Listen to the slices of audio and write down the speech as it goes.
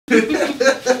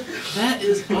That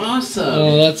is awesome.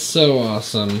 Oh, that's so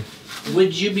awesome.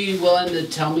 Would you be willing to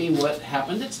tell me what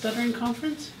happened at Stuttering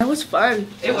Conference? That was fun.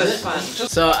 It was fun.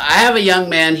 So I have a young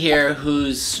man here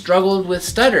who's struggled with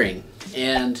stuttering,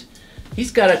 and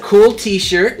he's got a cool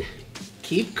t-shirt,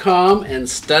 Keep Calm and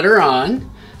Stutter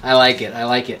On. I like it, I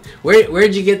like it.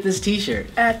 Where'd you get this t-shirt?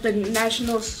 At the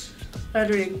National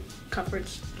Stuttering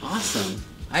Conference. Awesome.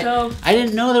 So, I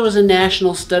didn't know there was a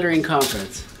National Stuttering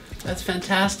Conference. That's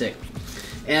fantastic.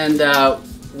 And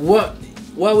what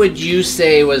would you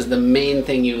say was the main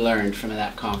thing you learned from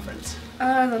that conference?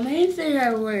 the main thing I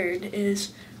learned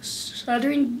is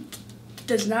stuttering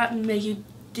does not make you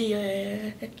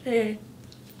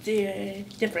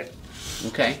different.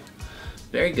 Okay,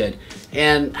 very good.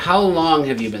 And how long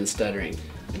have you been stuttering?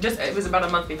 It was about a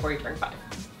month before he turned 5.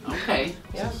 Okay.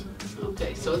 Yeah.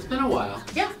 Okay, so it's been a while.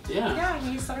 Yeah. Yeah. Yeah, and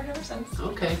he's stuttered ever since.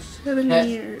 Okay. 7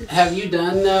 years. Have you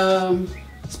done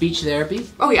speech therapy?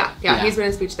 Oh yeah. Yeah. He's been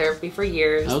in speech therapy for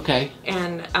years. Okay.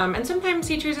 And sometimes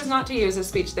he chooses not to use his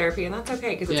speech therapy, and that's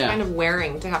okay because it's Yeah. kind of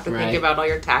wearing to have to Right. think about all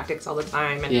your tactics all the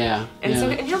time. And, Yeah. And yeah. so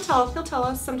and he'll tell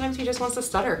us sometimes he just wants to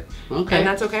stutter. Okay. And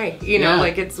that's okay. You know, Yeah.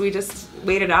 like we just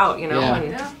wait it out. You know.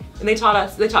 Yeah. And they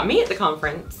taught me at the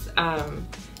conference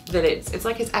that it's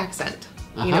like his accent.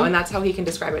 You know, and that's how he can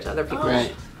describe it to other people.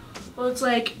 Right. Well, it's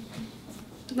like,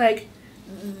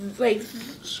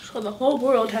 so the whole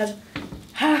world has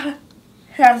their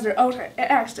own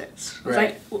accents. It's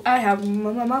Right. like, I have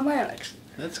my accent.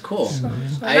 That's cool. So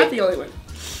I'm not the only one.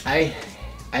 I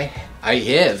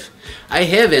have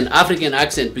an African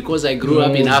accent because I grew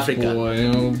up in Africa.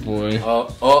 Oh boy.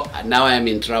 Oh, now I am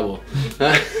in trouble.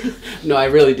 No, I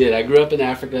really did. I grew up in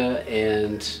Africa,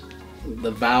 and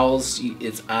the vowels,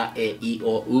 it's a, e, I,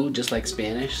 o, u, just like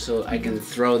Spanish, so I can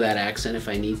throw that accent if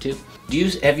I need to.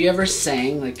 Have you ever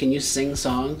sang, like, can you sing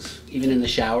songs, even in the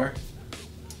shower?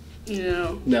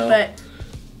 No. No?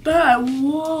 But I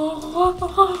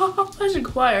was in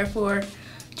choir for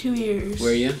 2 years.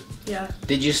 Were you? Yeah.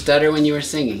 Did you stutter when you were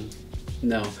singing?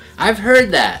 No. I've heard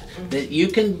that you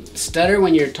can stutter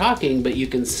when you're talking, but you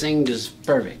can sing just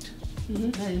perfect.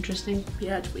 Isn't that interesting?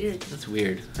 Yeah, it's weird. That's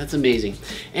weird. That's amazing.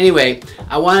 Anyway,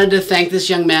 I wanted to thank this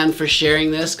young man for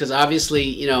sharing this, because obviously,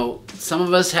 you know, some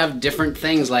of us have different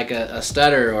things like a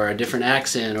stutter or a different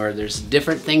accent, or there's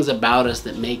different things about us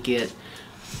that make it,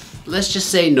 let's just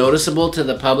say, noticeable to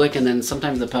the public, and then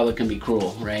sometimes the public can be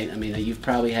cruel, right? I mean, you've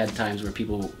probably had times where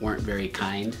people weren't very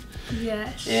kind.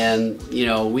 Yes. And, you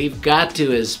know, we've got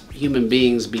to, as human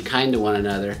beings, be kind to one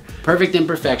another. Perfect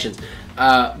imperfections.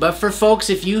 But for folks,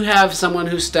 if you have someone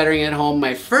who's stuttering at home,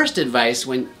 my first advice,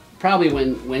 when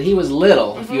he was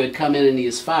little, if you had come in and he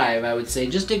was 5, I would say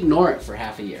just ignore it for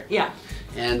half a year. Yeah.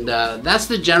 And that's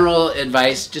the general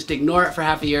advice. Just ignore it for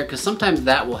half a year, because sometimes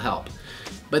that will help.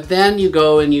 But then you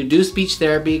go and you do speech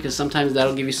therapy, because sometimes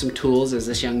that'll give you some tools, as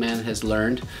this young man has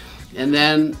learned. And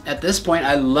then at this point,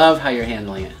 I love how you're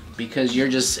handling it, because you're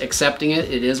just accepting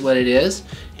it. It is what it is.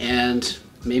 And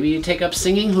maybe you take up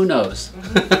singing, who knows?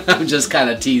 I'm just kind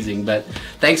of teasing, but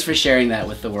thanks for sharing that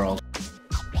with the world.